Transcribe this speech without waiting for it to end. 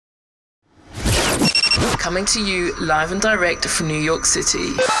coming to you live and direct from New York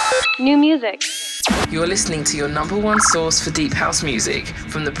City. New music. You're listening to your number one source for deep house music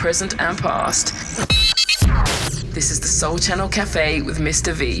from the present and past. This is the Soul Channel Cafe with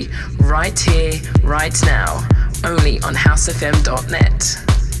Mr. V, right here, right now, only on housefm.net.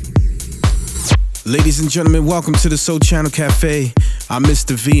 Ladies and gentlemen, welcome to the Soul Channel Cafe. I'm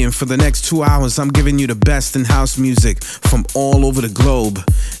Mr. V, and for the next 2 hours, I'm giving you the best in house music from all over the globe.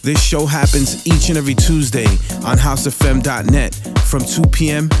 This show happens each and every Tuesday on housefm.net from 2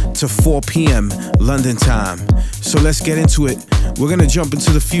 p.m. to 4 p.m. London time. So let's get into it. We're gonna jump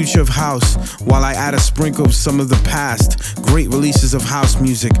into the future of house while I add a sprinkle of some of the past great releases of house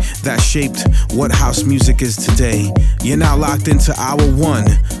music that shaped what house music is today. You're now locked into hour one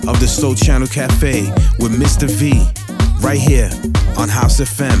of the Soul Channel Cafe with Mr. V, right here on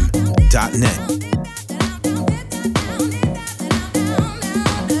housefm.net.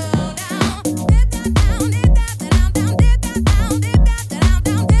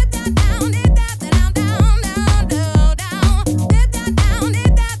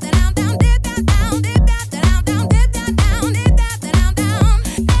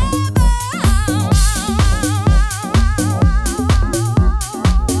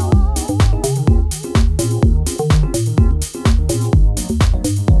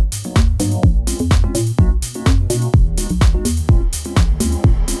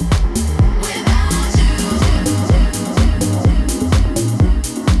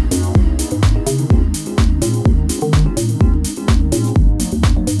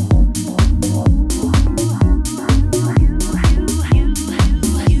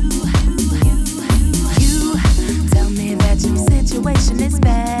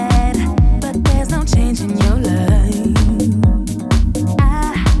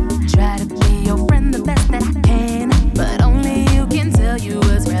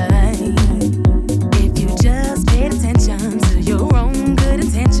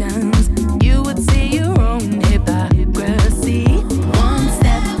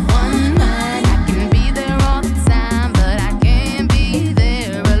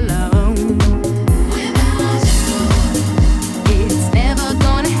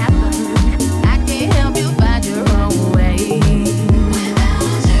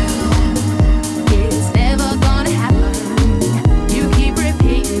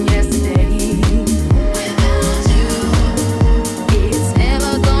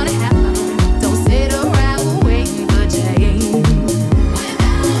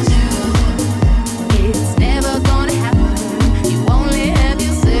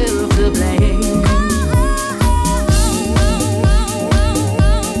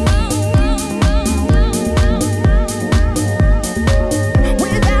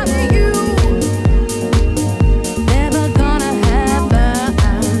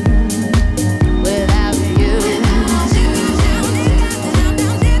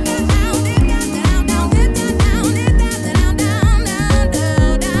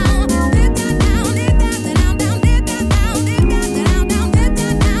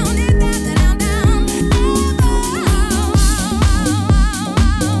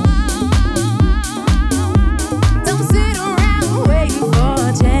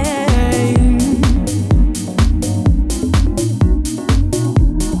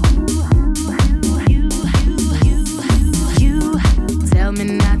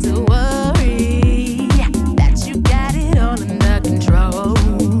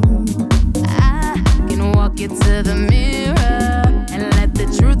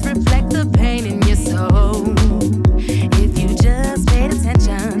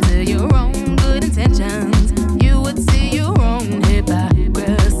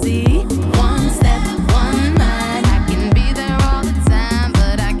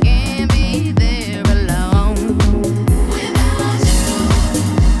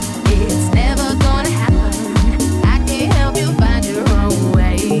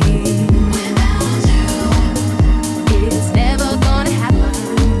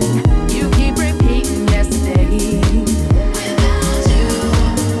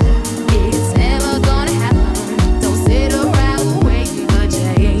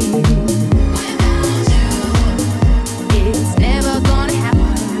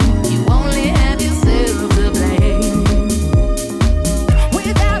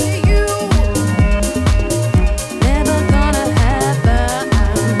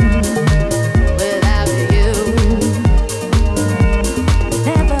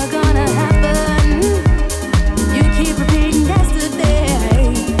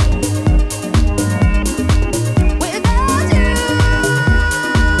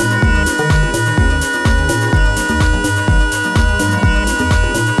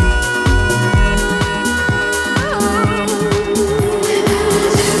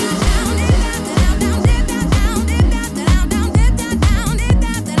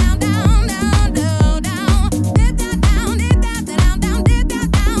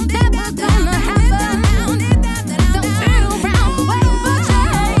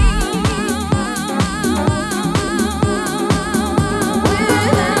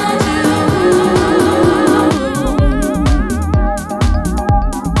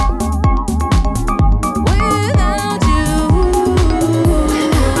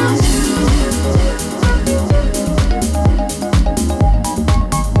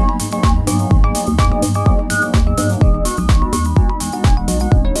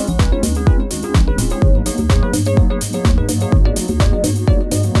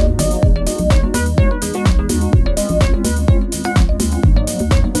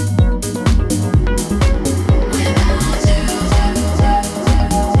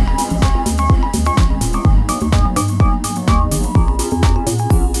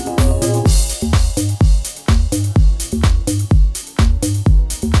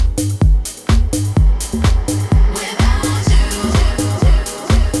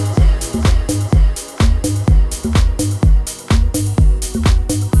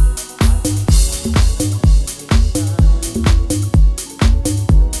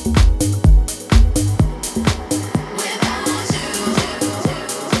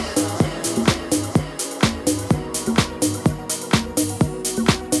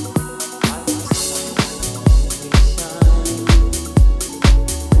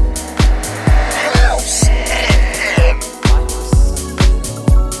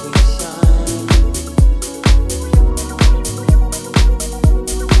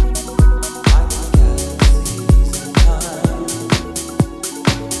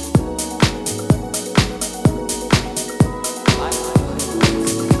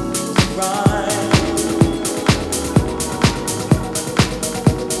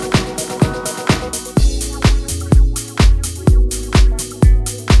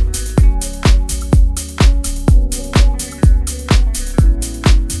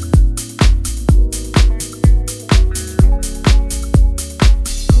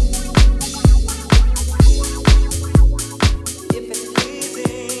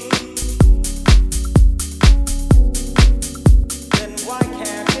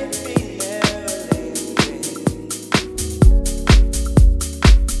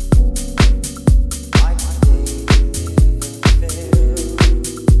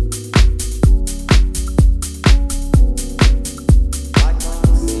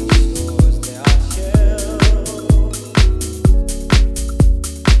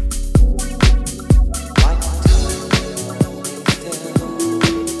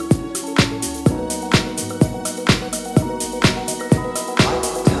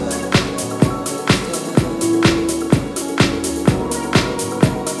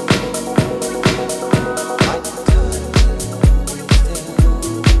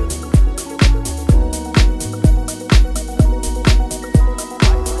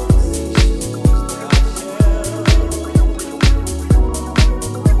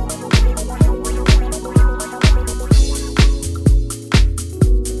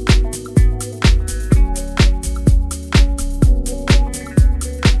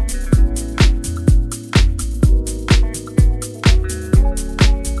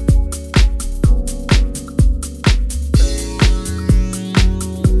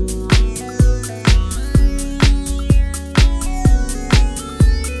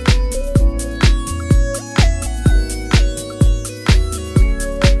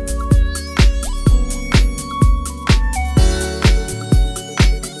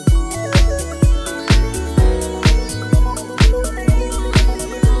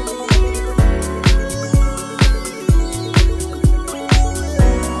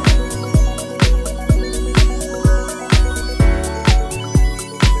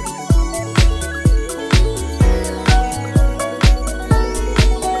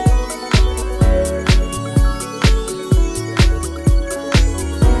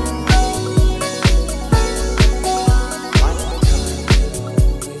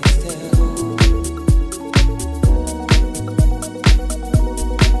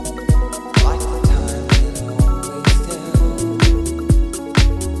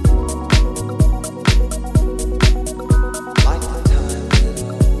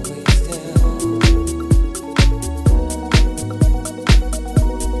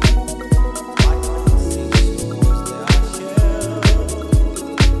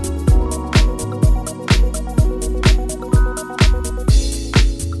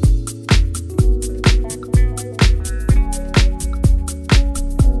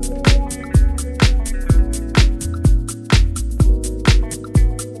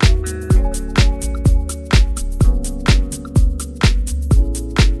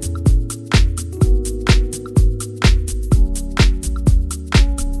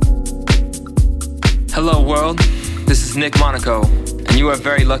 Hello world, this is Nick Monaco, and you are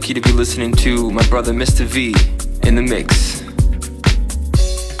very lucky to be listening to my brother Mr. V in the mix.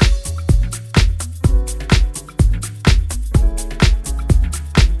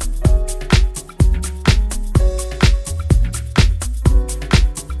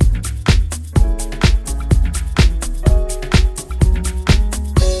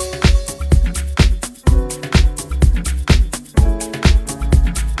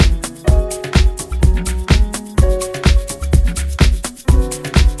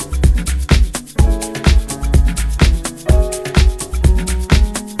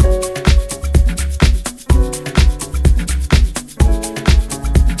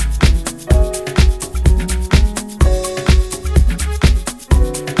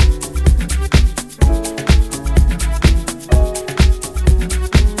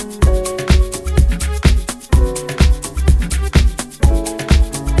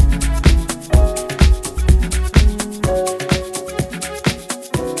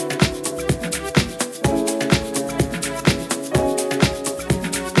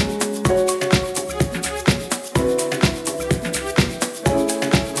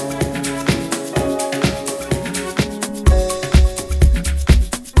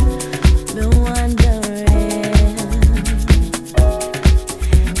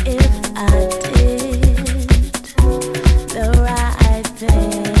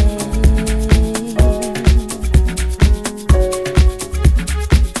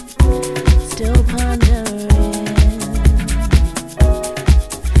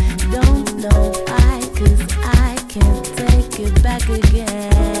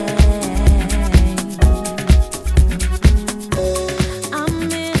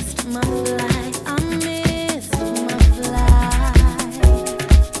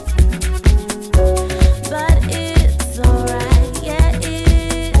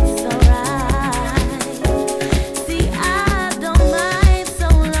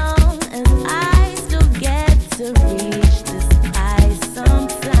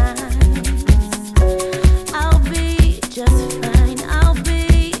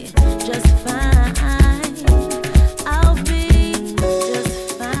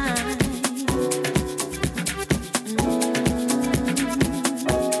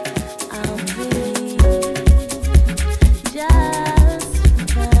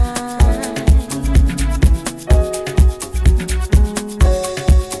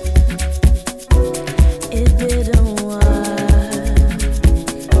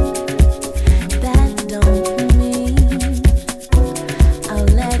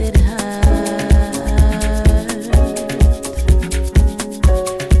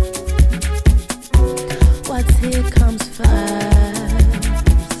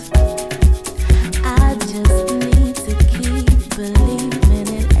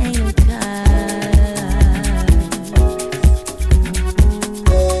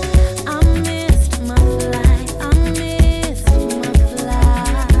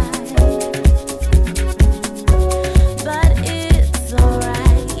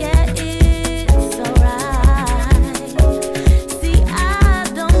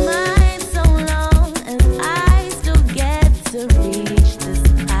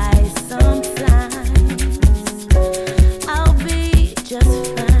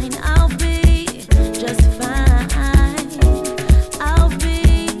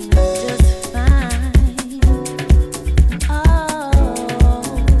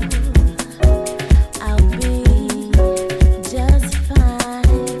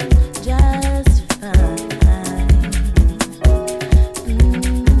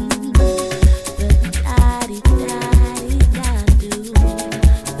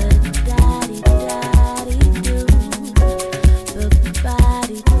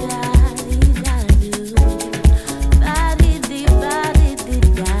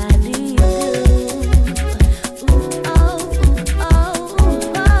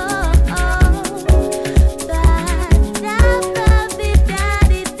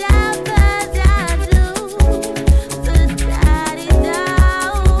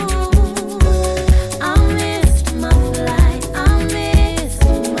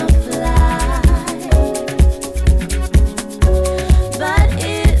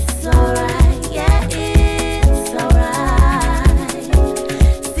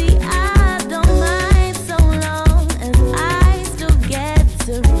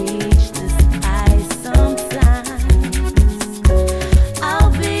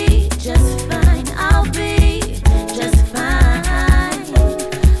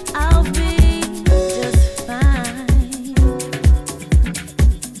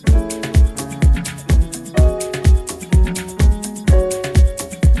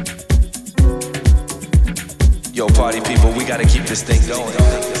 Yo, party people, we gotta keep this thing going.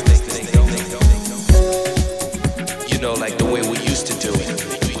 You know, like the way we used to do it.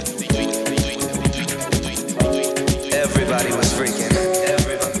 Everybody was freaking.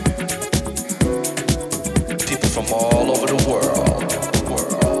 People from all over the world.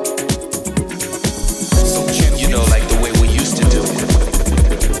 You know, like the way we used to do it.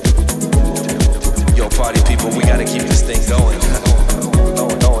 Yo, party people, we gotta keep this thing going.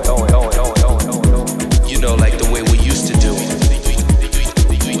 You know, like the way we used to do it.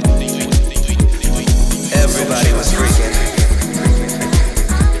 Everybody was freaking.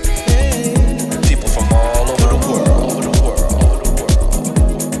 People from all over the world.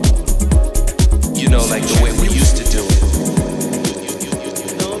 You know, like the way we used to do it.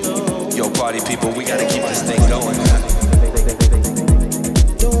 Yo, party people, we gotta keep this thing going.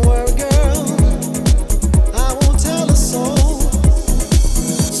 Don't worry, girl, I won't tell a soul.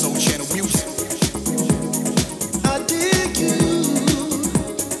 Soul Channel Music. I dig you,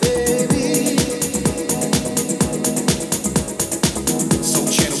 baby. Soul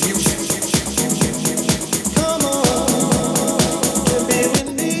Channel Music. Come on, you be with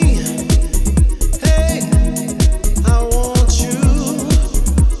me. Hey, I want you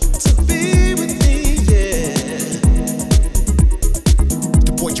to be with me, yeah.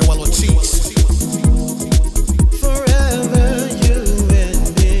 The boy Joel Ortiz. Forever, you and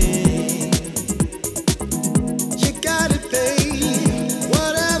me. You got it, babe.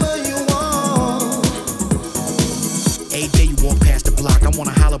 Whatever you want. Every day you walk past the block, I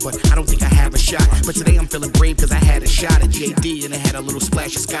wanna holler, but I don't think I have a shot. But today I'm feeling brave cause I had a shot at JD and it had a little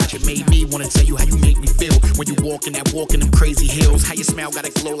splash of scotch. It made me wanna tell you how you make me feel when you walk in them crazy hills. How your smile got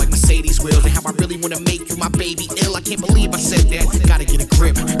a glow like Mercedes wheels, and how I really wanna make you my baby ill. I can't believe I said that. Gotta get a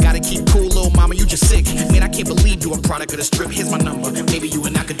grip, gotta keep cool, little mama, you just sick. Man, I can't believe you a product of the strip. Here's my number, maybe you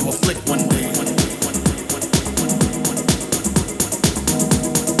and I could do a flick one day.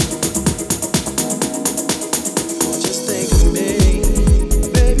 Just think of me,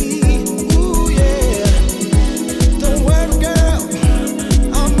 baby. Ooh, yeah. Don't worry, girl,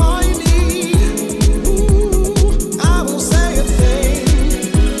 I'm all you need. Ooh, I won't say a thing.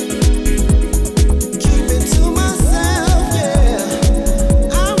 Keep it to myself, yeah.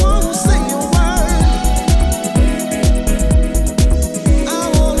 I won't say a word. I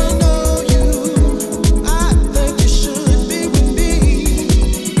wanna know you. I think you should be with me.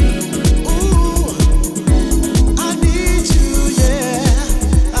 Ooh, I need you, yeah.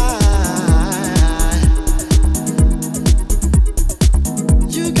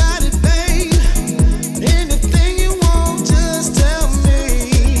 You got it, babe. Anything you want, just tell me.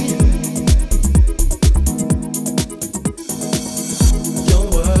 Don't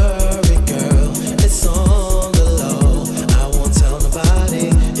worry, girl, it's on the low. I won't tell nobody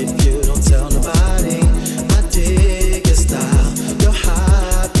if you don't tell nobody. I dig your style, your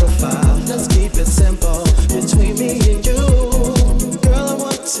high profile. Let's keep it simple between me and you. Girl, I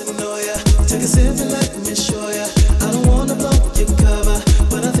want to know ya. Take a sip and let me show ya. I don't wanna blow your cover,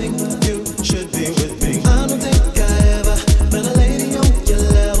 but I think you should be with me. I don't think I ever met a lady on your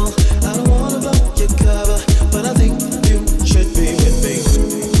level. I don't wanna blow your cover, but I think you should be with me.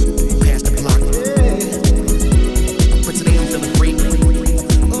 Past the block, Yeah. but today I'm feeling great.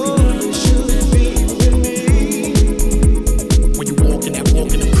 Oh, you should be with me. When you walk in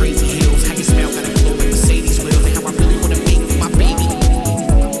them crazy hills, how your smile got a glow like Mercedes wheels, and how I really wanna make you my baby.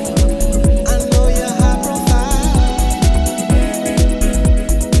 I know you're high profile.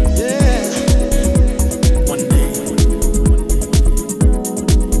 Yeah. One day,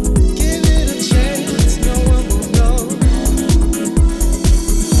 Give it a chance, no one will know.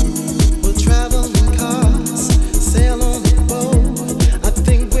 We'll travel in cars, sail on a boat. I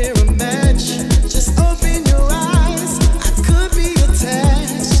think we're a match. Just open your eyes, I could be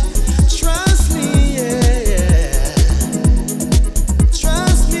attached. Trust me, yeah.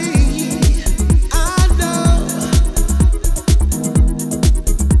 Trust me, I know.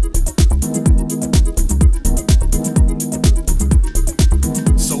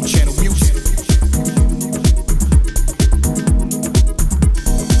 Soul Channel Music.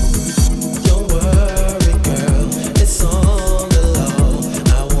 Don't worry, girl, it's on the low.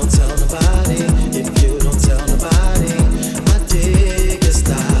 I won't tell nobody if you don't tell nobody. I dig your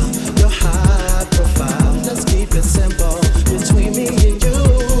style, your high profile. Let's keep it simple between me and you.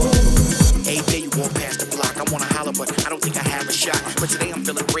 Every day you walk past the block, I wanna holler, but I don't think I have a shot. But today I'm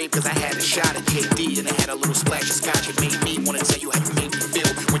feeling brave cause I had a shot at JD and it had a little splash of scotch. It made me wanna tell you how you make me feel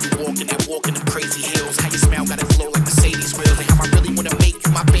when you walk in them crazy hills. How your smile got a glow like Mercedes wheels, and how I really wanna make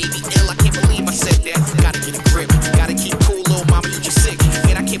you my baby ill. I can't believe I said that. Gotta get a grip, gotta keep cool, little mama, you just sick.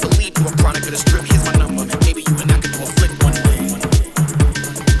 Man, I can't believe you a product of the strip. Here's my number, maybe you and I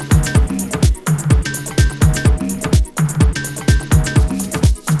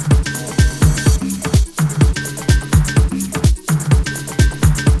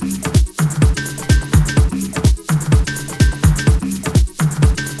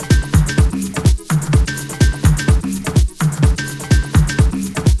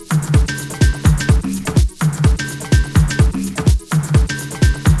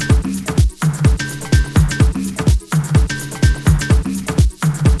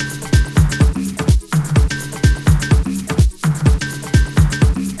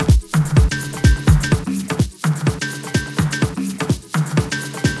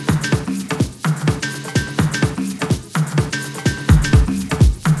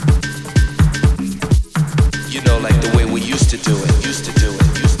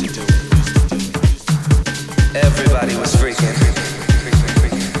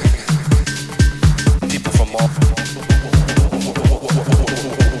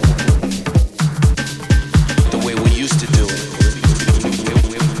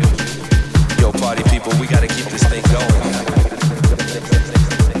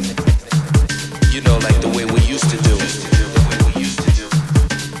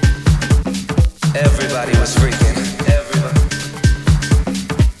Everybody was freaking.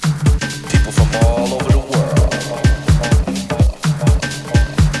 People from all over the world.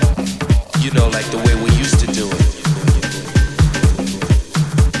 You know, like the way we used to do it.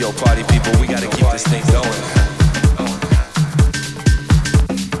 Yo, party people, we gotta keep this thing going.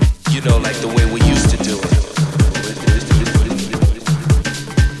 You know, like the way we used to do it.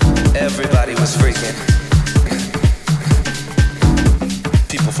 Everybody was freaking.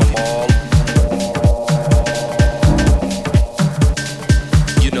 People from all.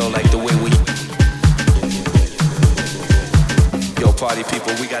 You know, like the way we. Yo, party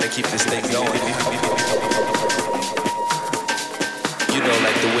people, we gotta keep this thing going. You know,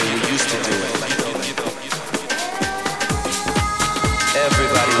 like the way we used to do it.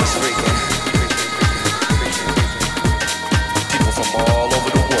 Everybody was freaking. People from all over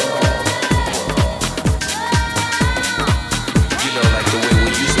the world. You know, like the way we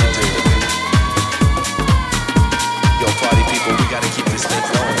used to do it. Yo, party people, we gotta keep this thing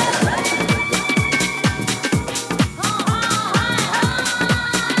going.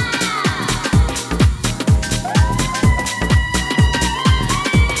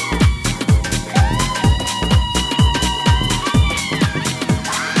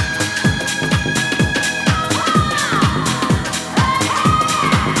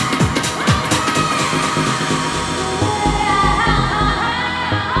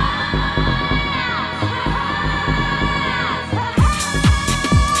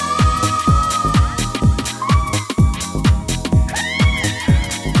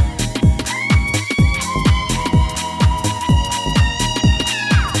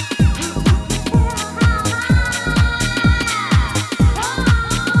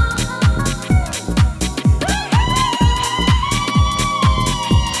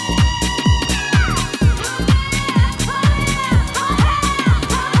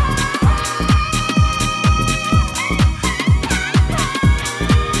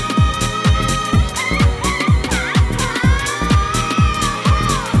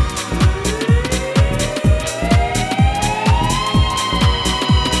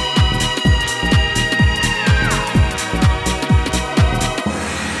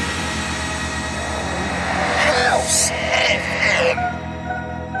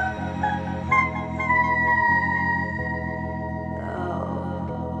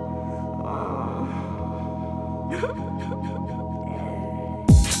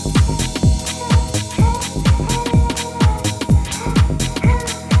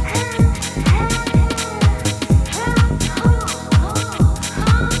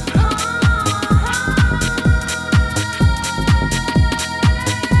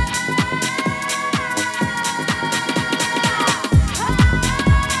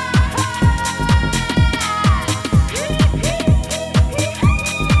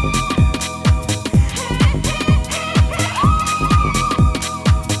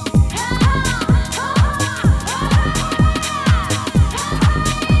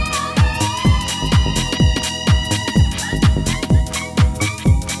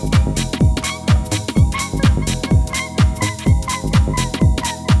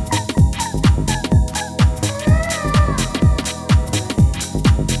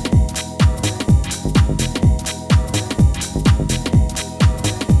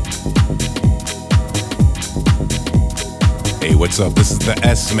 What's up? This is the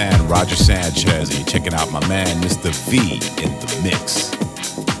S-Man, Roger Sanchez, and you're checking out my man, Mr. V, in the mix.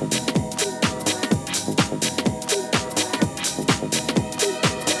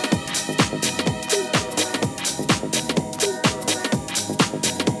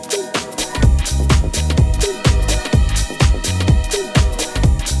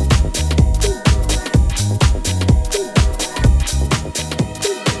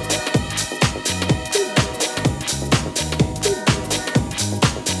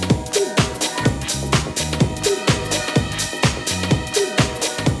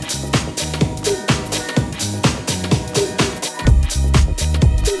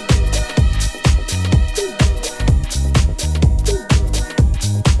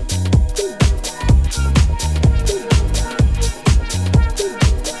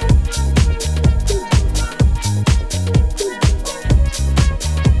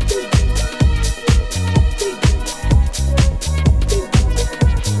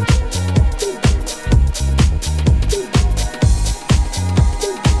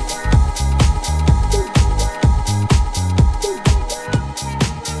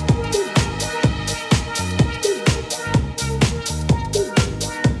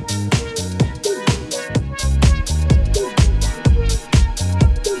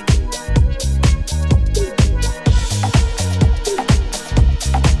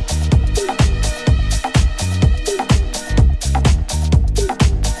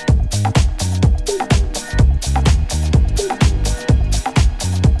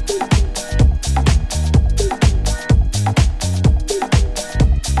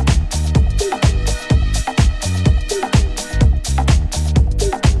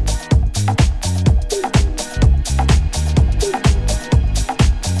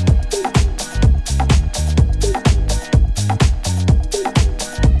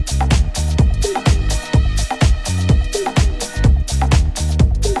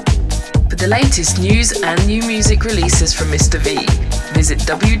 latest news and new music releases from Mr. V, visit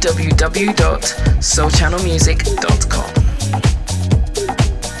www.soulchannelmusic.com.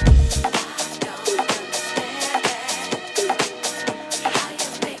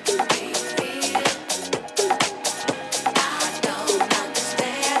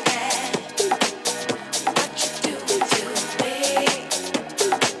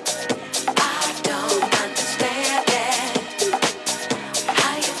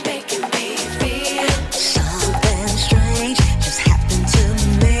 Strange just happened to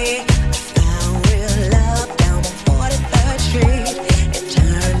me. Found real love down on 43rd.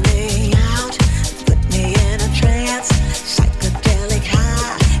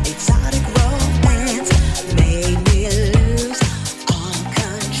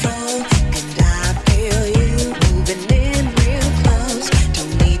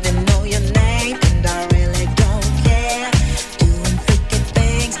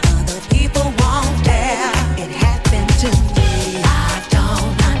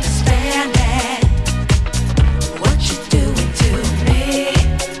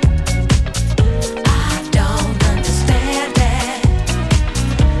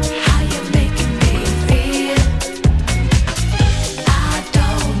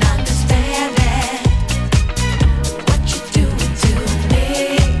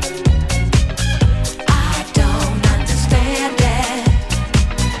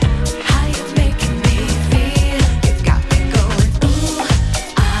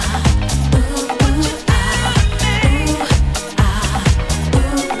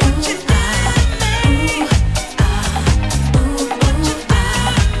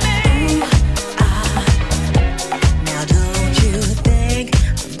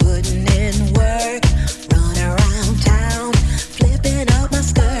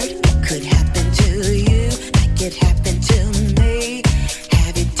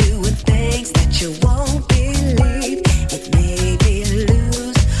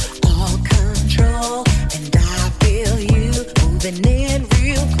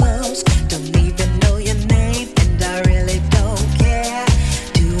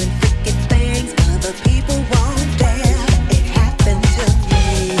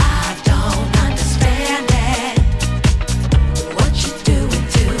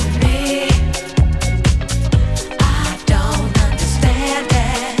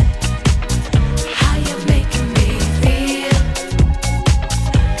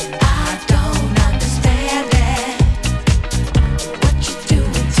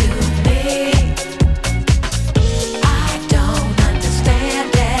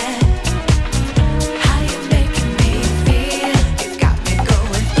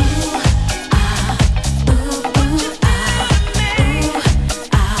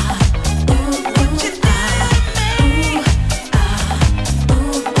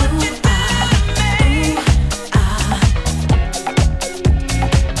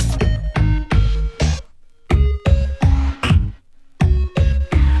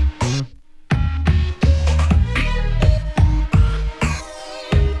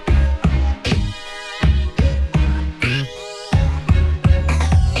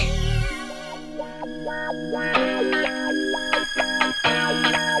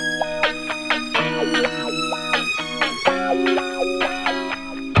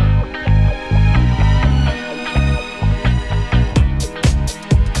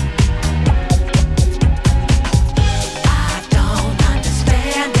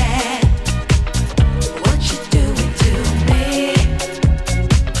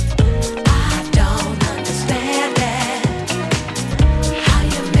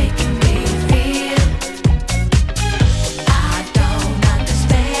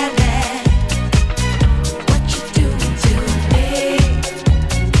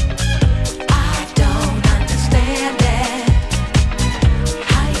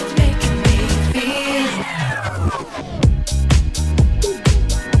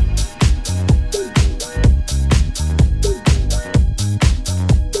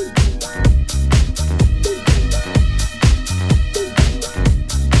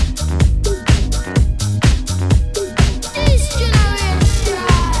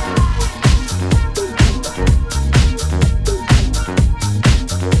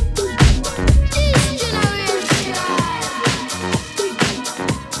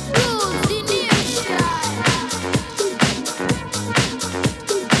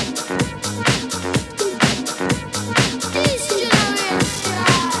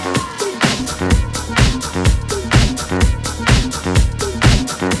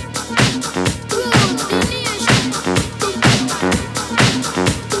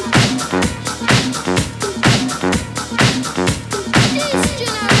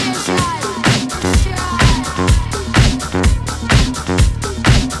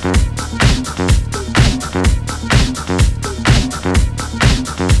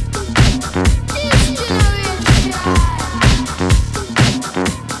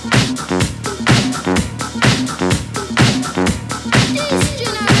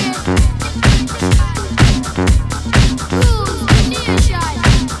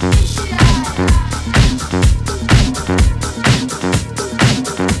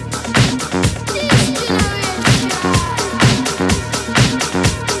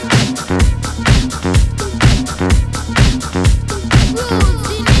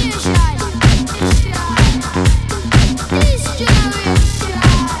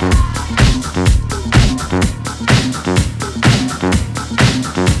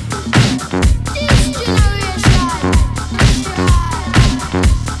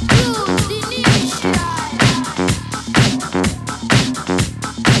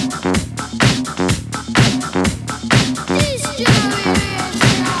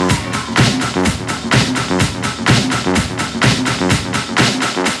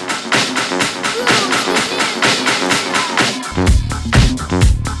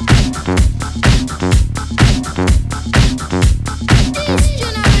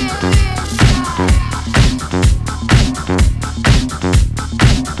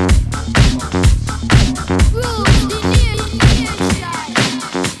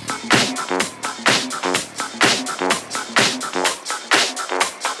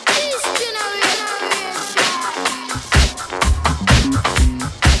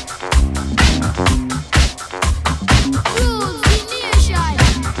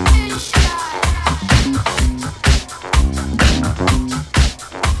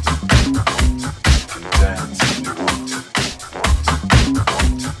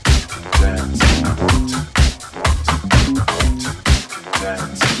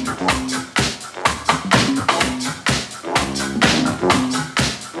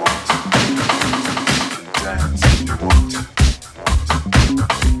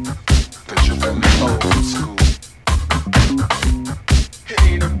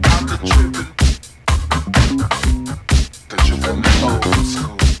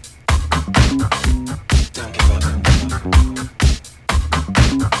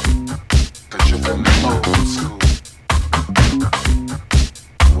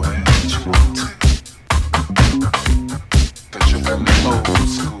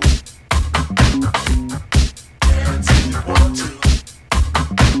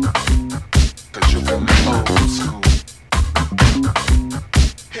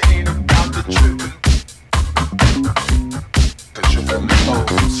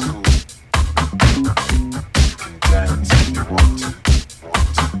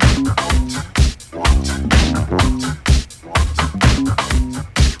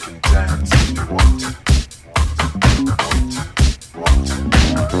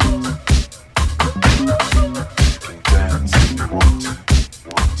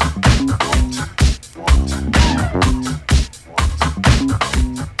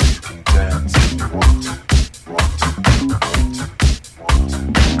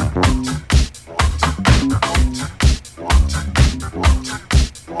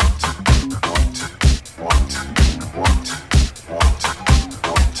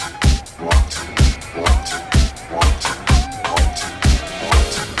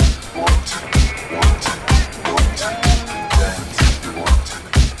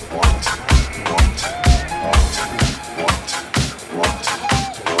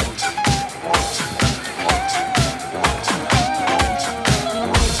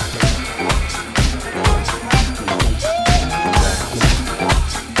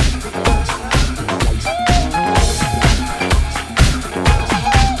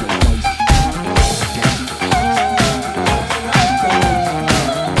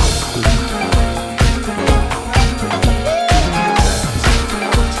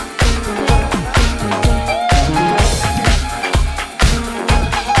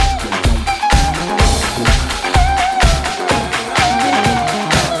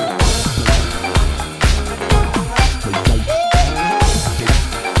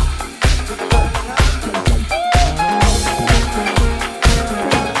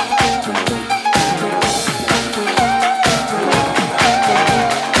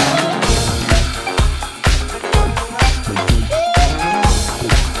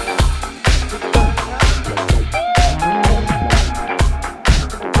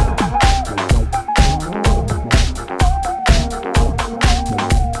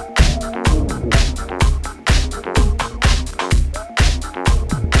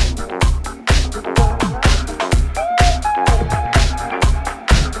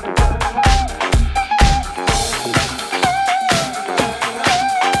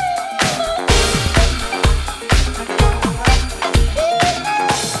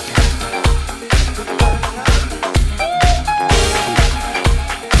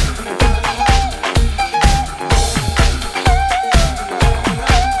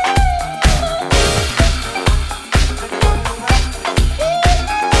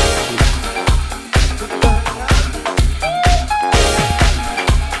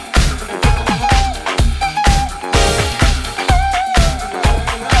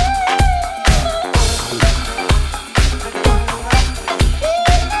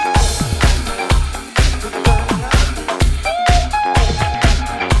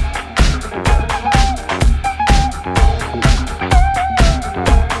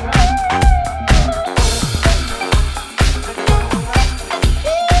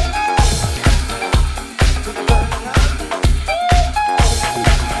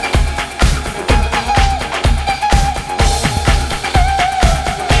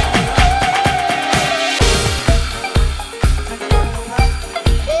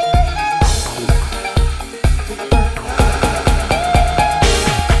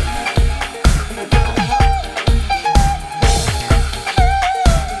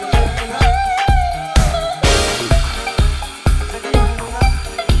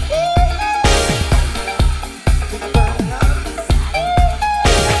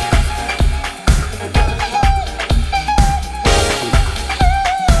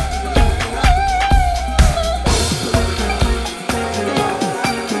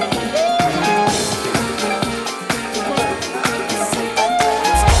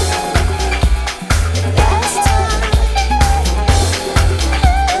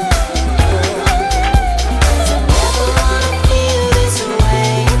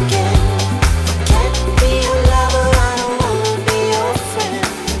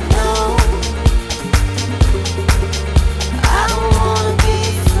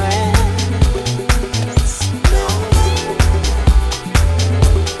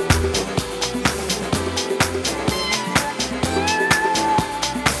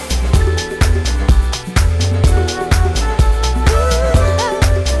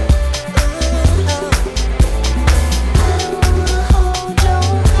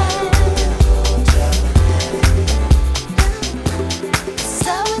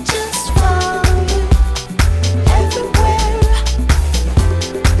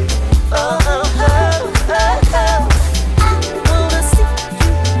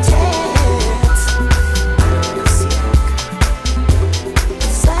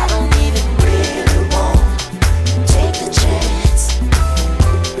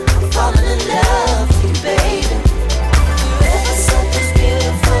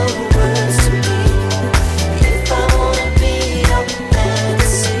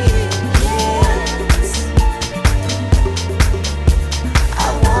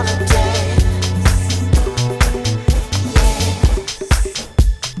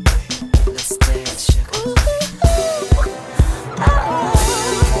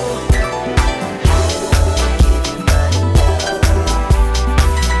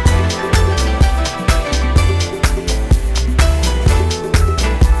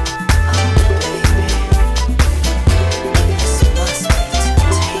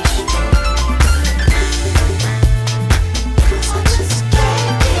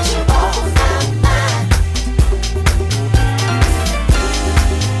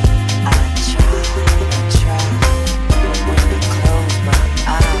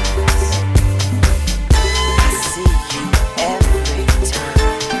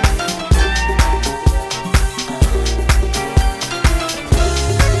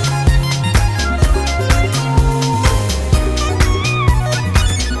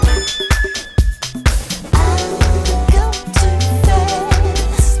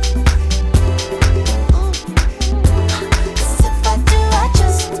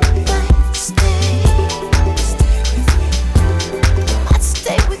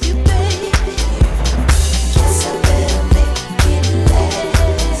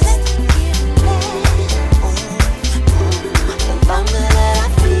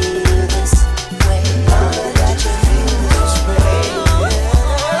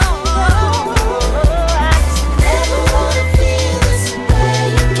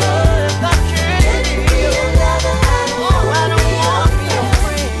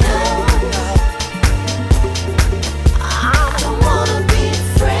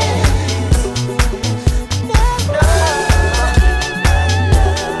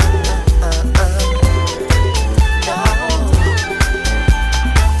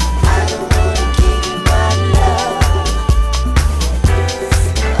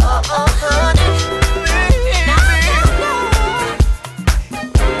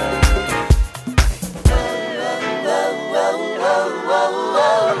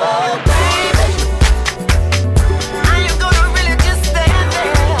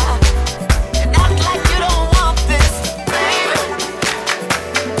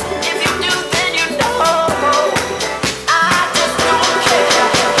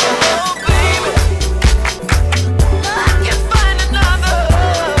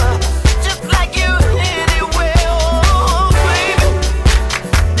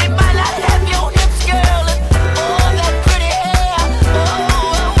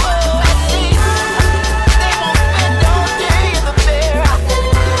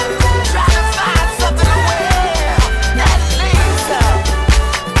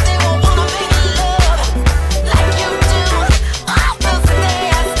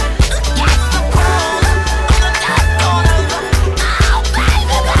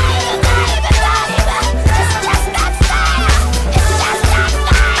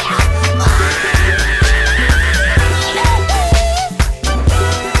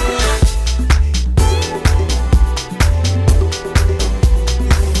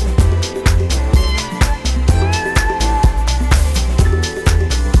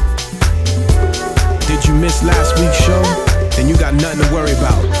 missed last week's show, then you got nothing to worry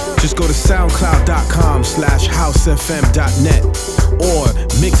about. Just go to soundcloud.com/housefm.net or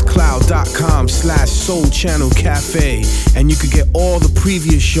mixcloud.com/soulchannelcafe, and you could get all the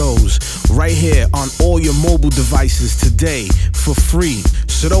previous shows right here on all your mobile devices today for free.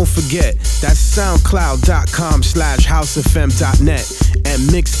 So don't forget, that's soundcloud.com/housefm.net and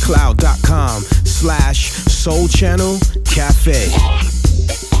mixcloud.com/soulchannelcafe.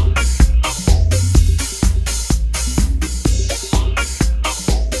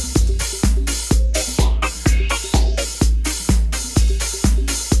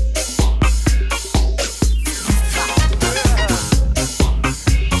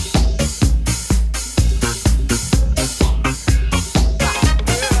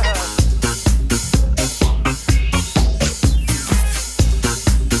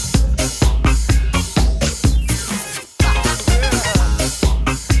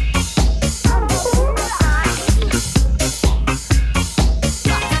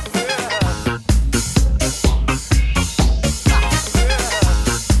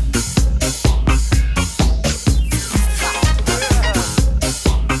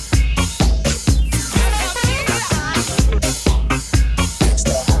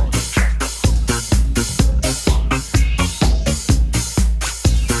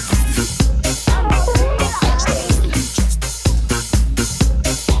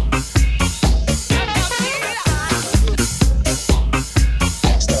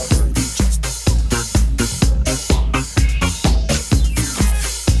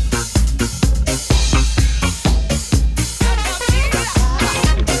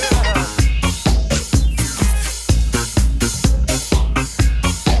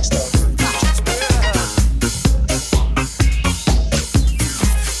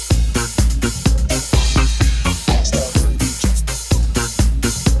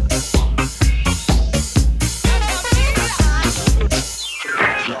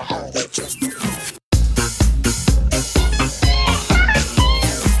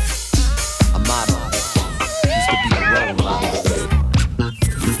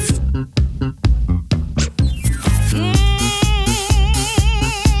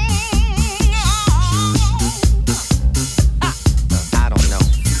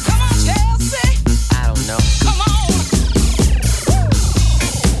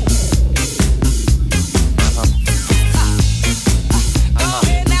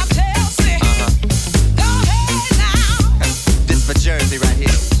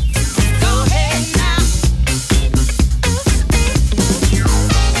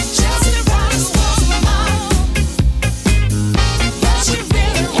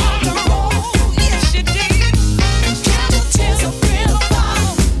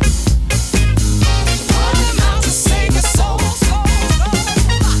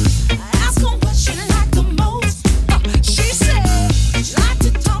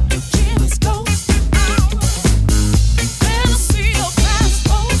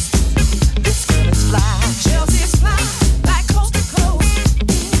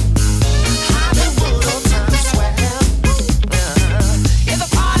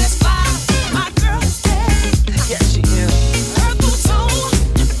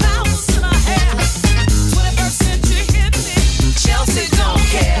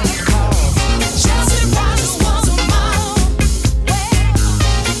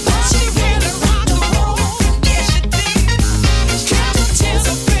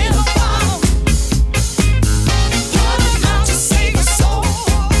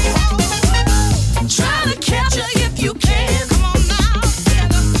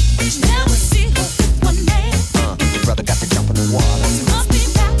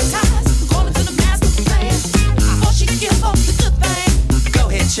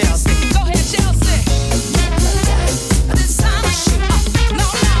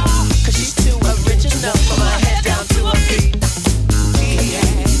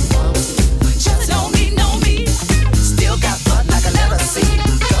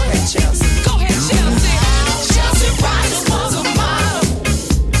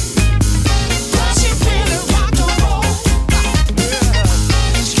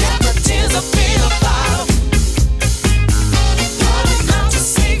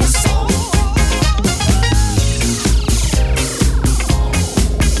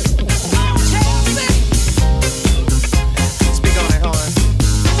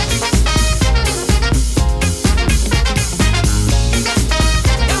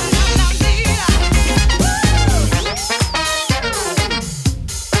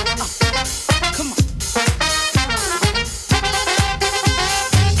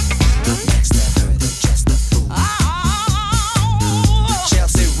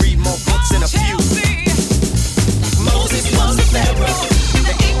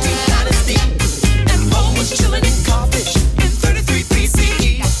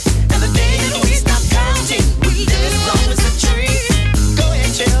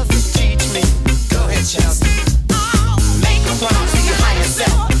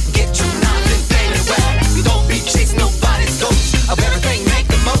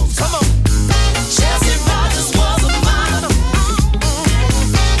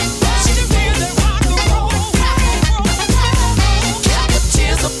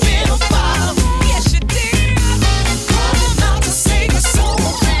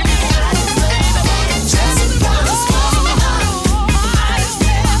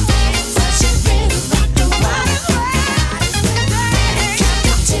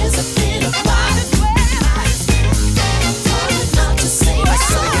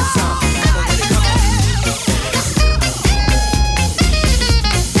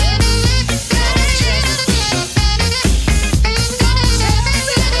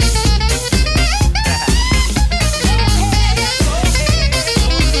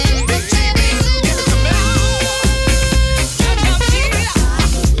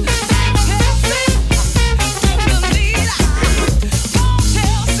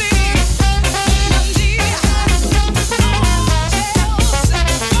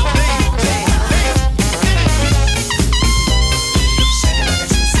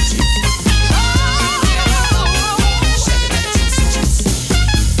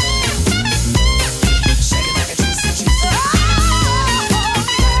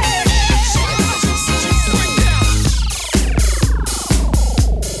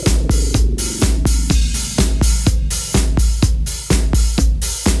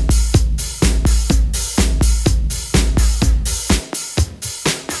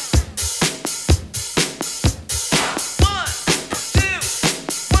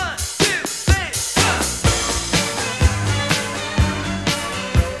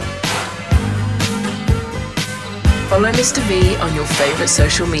 Follow Mr. V on your favorite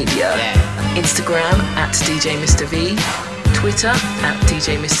social media. Instagram at DJ Mr. V, Twitter at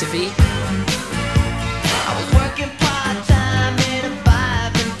DJ Mr. V. I was working part-time in a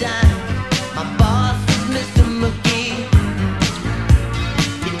five and dime. My boss was Mr. McGee.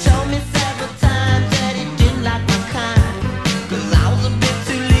 He told me several times that he didn't like my kind, 'cause I was a bit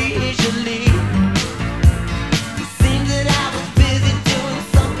too leisurely. It seemed that I was busy doing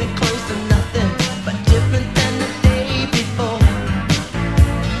something close to nothing, but different than the day before.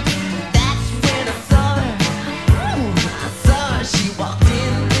 That's when I saw her. I saw her. She walked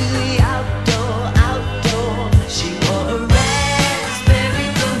into the outdoor. She wore a raspberry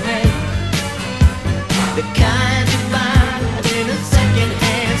beret, the kind you find in a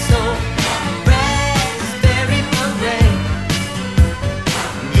second-hand store. Raspberry beret.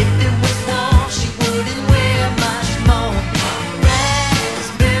 If it was warm, she wouldn't wear much more.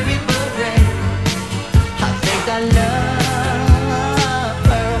 Raspberry beret. I think I love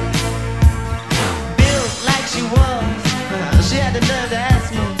her. Built like she was, she had the nerve to ask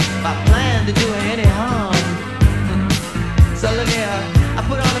me if I planned to do her any harm. So look here, I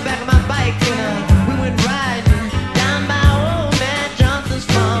put her on the back of my bike and we went riding down by old man Johnson's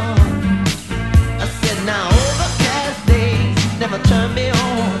farm. I said, now overcast days never turn me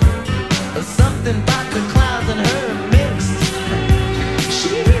on. There's something about the clouds and her mixed.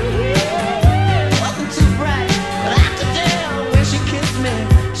 She wasn't too bright, but I could tell when she kissed me,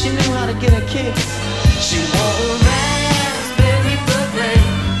 she knew how to get a kiss. She wore a raspberry beret,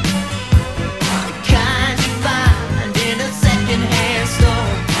 the kind you find in a second-hand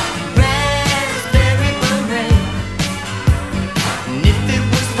store. Raspberry beret. And if it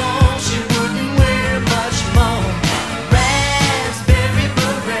was warm, she wouldn't wear much more. Raspberry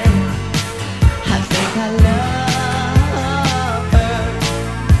beret. I think I love her.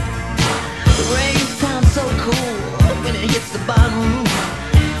 The rain sounds so cool when it hits the barn roof,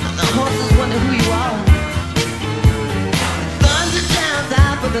 and the horses wonder who you are. Thunder drowns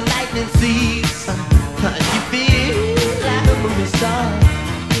out, but the lightning sees. You feel like a movie star.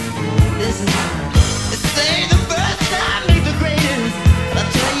 Listen, they say the first time ain't the greatest, but I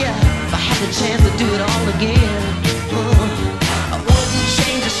tell ya, if I had the chance to do it all again, I wouldn't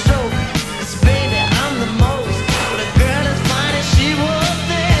change a stroke. 'Cause baby, I'm the most. But a girl as fine as she was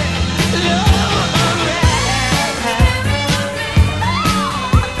there, Lord,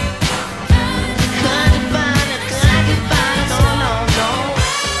 kind of fine, no.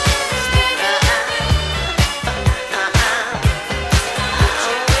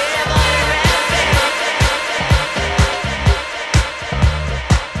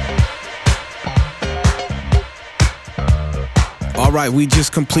 All right, we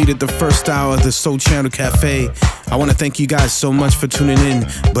just completed the first hour of the Soul Channel Cafe. I want to thank you guys so much for tuning in,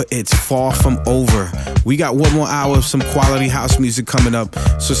 but it's far from over. We got one more hour of some quality house music coming up,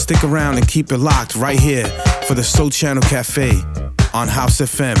 so stick around and keep it locked right here for the Soul Channel Cafe on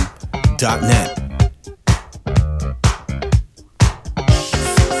housefm.net.